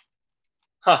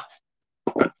 Huh.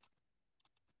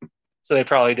 So they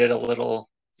probably did a little.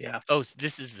 Yeah. Oh, so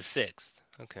this is the 6th.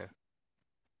 Okay.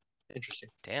 Interesting.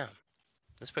 Damn.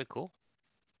 That's pretty cool.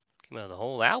 Came out of the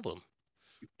whole album.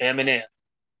 Eminem.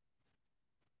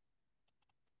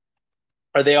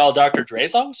 Are they all Dr. Dre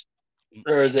songs?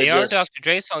 Or is it are Dr.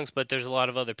 Dre songs, but there's a lot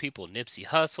of other people. Nipsey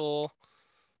Hussle.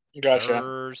 Gotcha.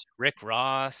 Durs, Rick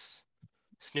Ross,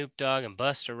 Snoop Dogg and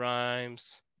Busta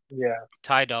Rhymes. Yeah.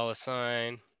 Ty Dolla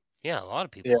 $ign. Yeah, a lot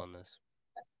of people on this.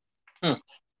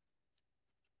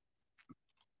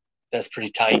 That's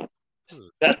pretty tight.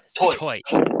 That's tight.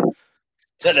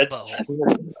 That's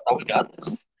how we got this.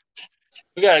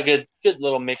 We got a good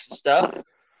little mix of stuff.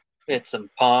 We had some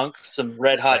punk, some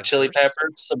Red Hot Chili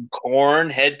Peppers, some Korn,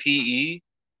 Head PE,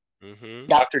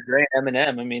 Dr. Dre,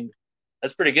 Eminem. I mean,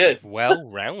 that's pretty good.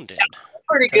 Well-rounded.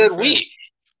 Pretty good week.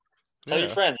 Tell your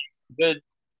friends. Good,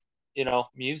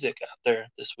 music out there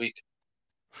this week.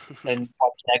 And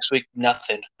next week,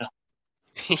 nothing. No.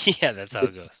 Yeah, that's how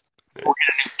it goes. We're going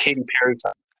to do Katy Perry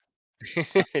song.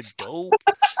 Dope.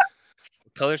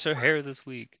 What color's her hair this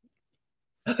week?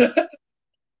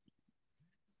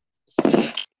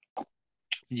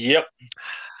 Yep.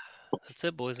 That's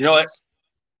it, boys. You know what?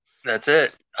 That's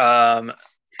it. Hang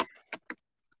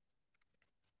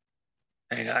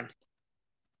on.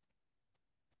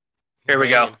 Here we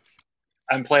go.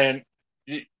 I'm playing.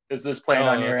 Is this playing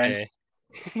on your end?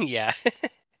 Yeah.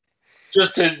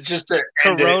 Just to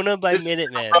Corona by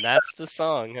Minutemen. That's the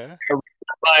song, huh? Corona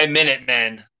by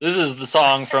Minutemen. This is the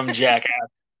song from Jackass.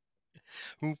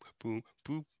 So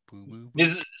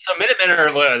Minutemen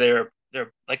are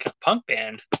they're like a punk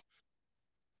band.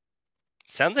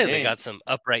 Sounds like they got some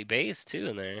upright bass too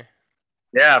in there.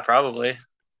 Yeah, probably.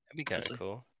 That'd be kind of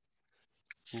cool.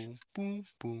 Boom, boom,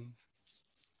 boom.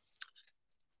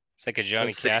 It's like a Johnny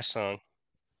Let's see. Cash song.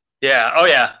 Yeah. Oh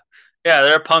yeah. Yeah,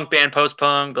 they're a punk band,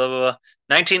 post-punk, blah blah blah.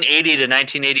 1980 to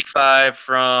 1985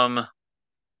 from A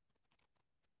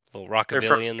little they're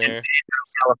from rockabilly in there.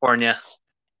 California.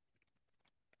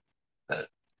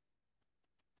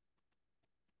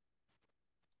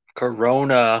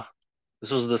 Corona.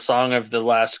 This was the song of the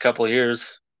last couple of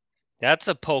years. That's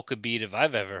a polka beat if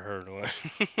I've ever heard one.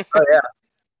 Oh yeah.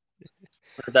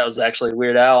 That was actually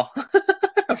Weird Al.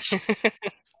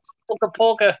 Polka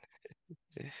polka.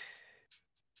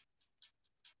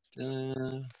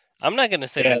 I'm not gonna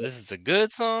say Yeah. that this is a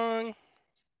good song.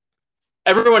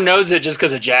 Everyone knows it just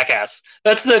because of Jackass.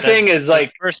 That's the thing is The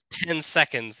like, first 10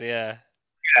 seconds, yeah.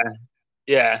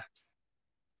 yeah.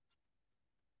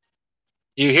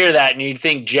 You hear that and you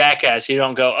think Jackass. You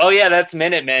don't go, oh yeah, that's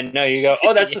Minutemen. No, you go,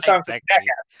 oh, that's Yeah, the song from exactly.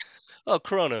 Jackass. Oh,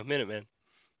 Corona, Minutemen.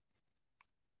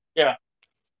 Yeah.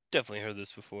 Definitely heard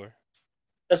this before.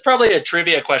 That's probably a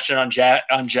trivia question on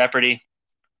Jeopardy.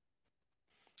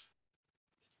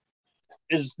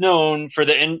 Is known for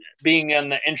being in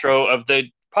the intro of the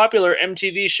popular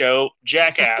MTV show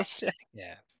Jackass.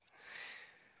 Yeah.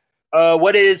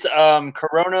 What is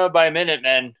Corona by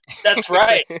Minutemen? That's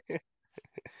right.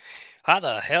 How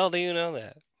the hell do you know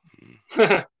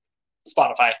that?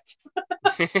 Spotify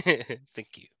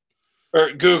Thank you.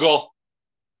 or Google.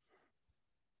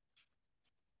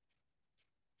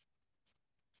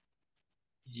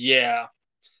 Yeah.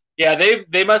 Yeah,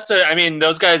 they must have. I mean,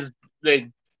 those guys, they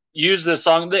use this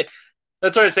song.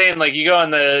 That's what I'm saying. Like, you go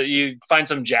on you find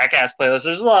some Jackass playlists.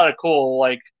 There's a lot of cool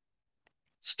like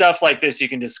stuff like this you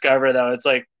can discover. Though it's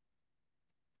like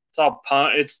it's all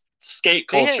punk. It's skate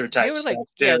culture type they were stuff. like,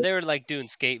 yeah, they were like doing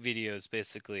skate videos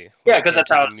basically. Yeah, because that's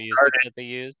how the it music started. that they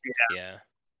used. Yeah.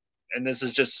 And this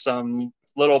is just some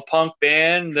little punk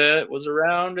band that was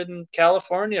around in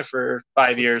California for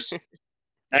 5 years,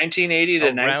 1980 to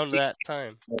Around that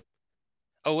time.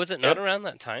 Oh, was it not around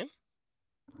that time?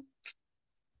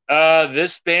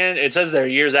 This band, it says their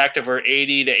years active were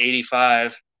 80 to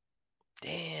 85.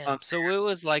 Damn. So it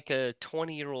was like a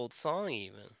 20-year-old song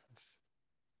even.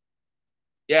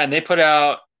 Yeah, and they put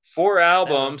out 4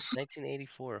 albums.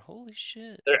 1984. Holy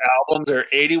shit. Their albums are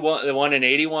 81, the one in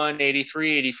 81,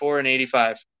 83, 84, and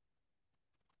 85.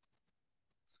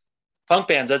 Punk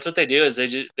bands, that's what they do. Is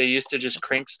they used to just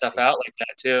crank stuff out like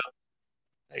that too.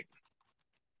 Like,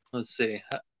 let's see.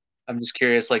 I'm just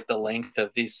curious, like the length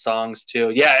of these songs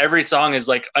too. Yeah, every song is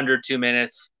like under 2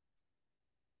 minutes.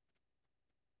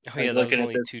 Oh yeah, that was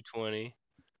only 2:20.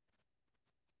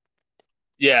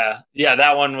 Yeah,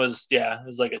 that one was it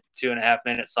was like a 2.5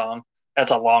 minute song.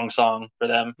 That's a long song for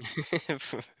them.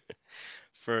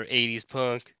 for 80s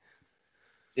punk.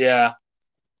 Yeah.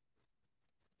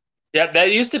 Yeah,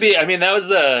 that used to be. I mean, that was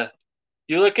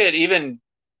you look at even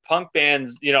punk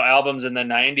bands, albums in the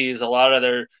 90s, a lot of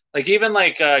their, like even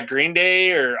like Green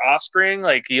Day or Offspring,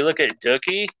 like you look at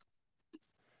Dookie.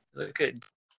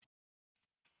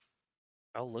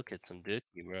 I'll look at some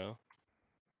Dookie, bro.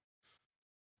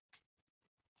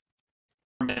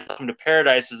 Come to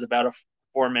Paradise is about a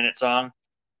 4-minute song.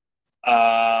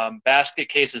 Basket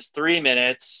Case is 3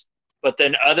 minutes, but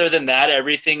then other than that,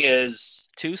 everything is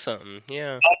 2 something.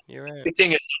 Yeah, you're right.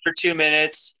 Everything is under 2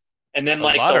 minutes, and then A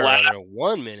like lot the are last under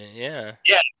 1 minute. Yeah.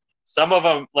 Yeah, some of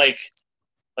them like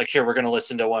here, we're gonna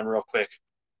listen to one real quick.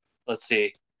 Let's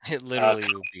see. It literally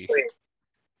will be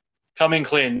Coming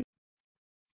Clean.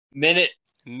 Minute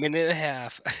and a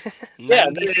half. Yeah,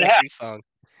 90-second song.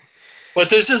 But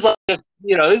this is like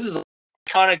this is an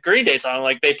iconic Green Day song.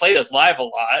 Like they play this live a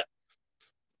lot.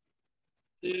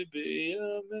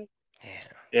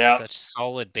 Yeah. Such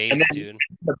solid bass, dude.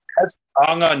 The best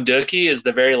song on Dookie is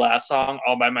the very last song,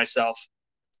 All by Myself.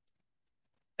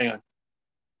 Hang on.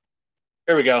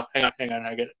 Here we go. Hang on.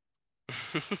 I get it.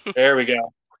 There we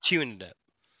go. Tuning it up.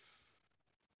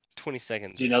 20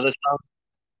 seconds. Do you know this song?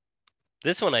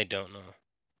 This one I don't know.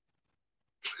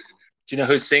 Do you know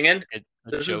who's singing?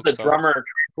 This is the drummer Trey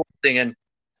Cool singing.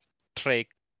 Trey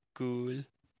Cool.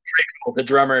 The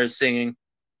drummer is singing.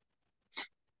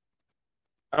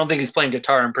 I don't think he's playing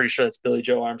guitar. I'm pretty sure that's Billy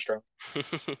Joe Armstrong.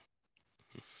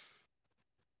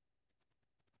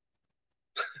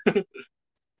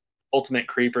 Ultimate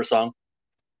Creeper song.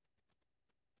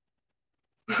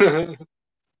 I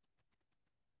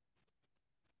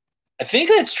think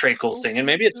that's Trey Cool singing.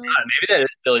 Maybe it's not. Maybe that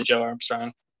is Billy Joe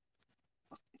Armstrong.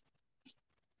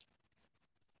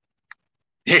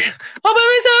 Yeah. All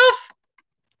by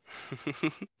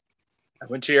myself. I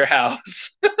went to your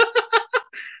house.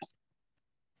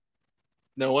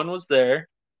 No one was there.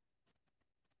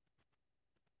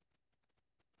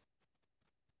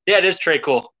 Yeah, it is Trey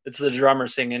Cool. It's the drummer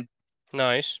singing.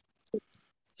 Nice. It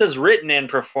says written and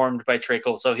performed by Trey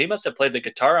Cool, so he must have played the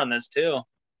guitar on this too.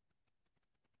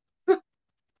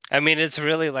 I mean, it's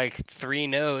really like 3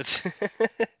 notes.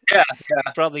 Yeah,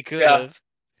 Probably could yeah. have.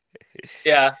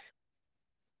 Yeah.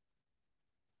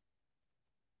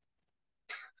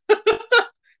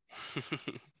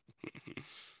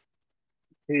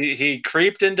 He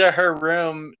creeped into her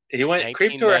room. He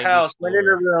creeped to her house, went in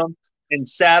her room, and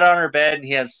sat on her bed. And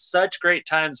he has such great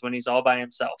times when he's all by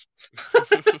himself.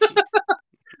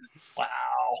 Wow.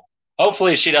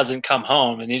 Hopefully she doesn't come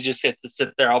home and he just gets to sit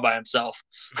there all by himself.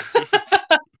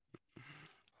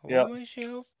 Yeah.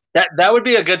 That would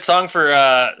be a good song for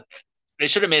they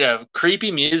should have made a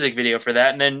creepy music video for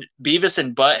that, and then Beavis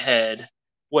and Butthead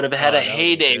would have had a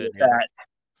heyday with that.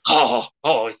 Oh,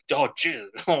 jeez.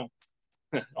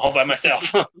 All by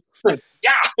myself.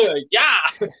 yeah.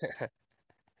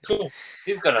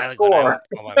 He's gonna score.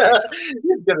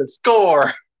 He's gonna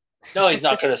score. No, he's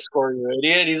not gonna score, you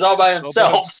idiot. He's all by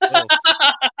himself.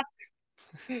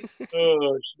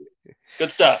 Oh, shit. Good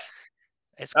stuff.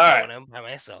 All right. I'm by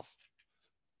myself.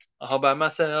 All by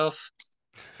myself.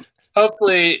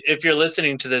 Hopefully, if you're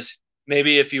listening to this,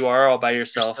 maybe if you are all by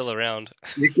yourself, you're still around.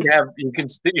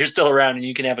 You're still around, and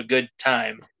you can have a good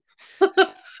time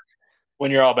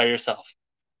when you're all by yourself.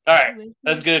 All right,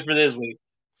 that's good for this week.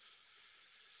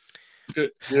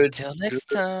 Good. Until next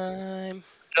time.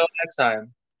 Until next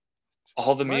time.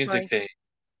 All the music thing.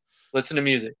 Listen to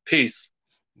music. Peace.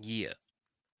 Yeah.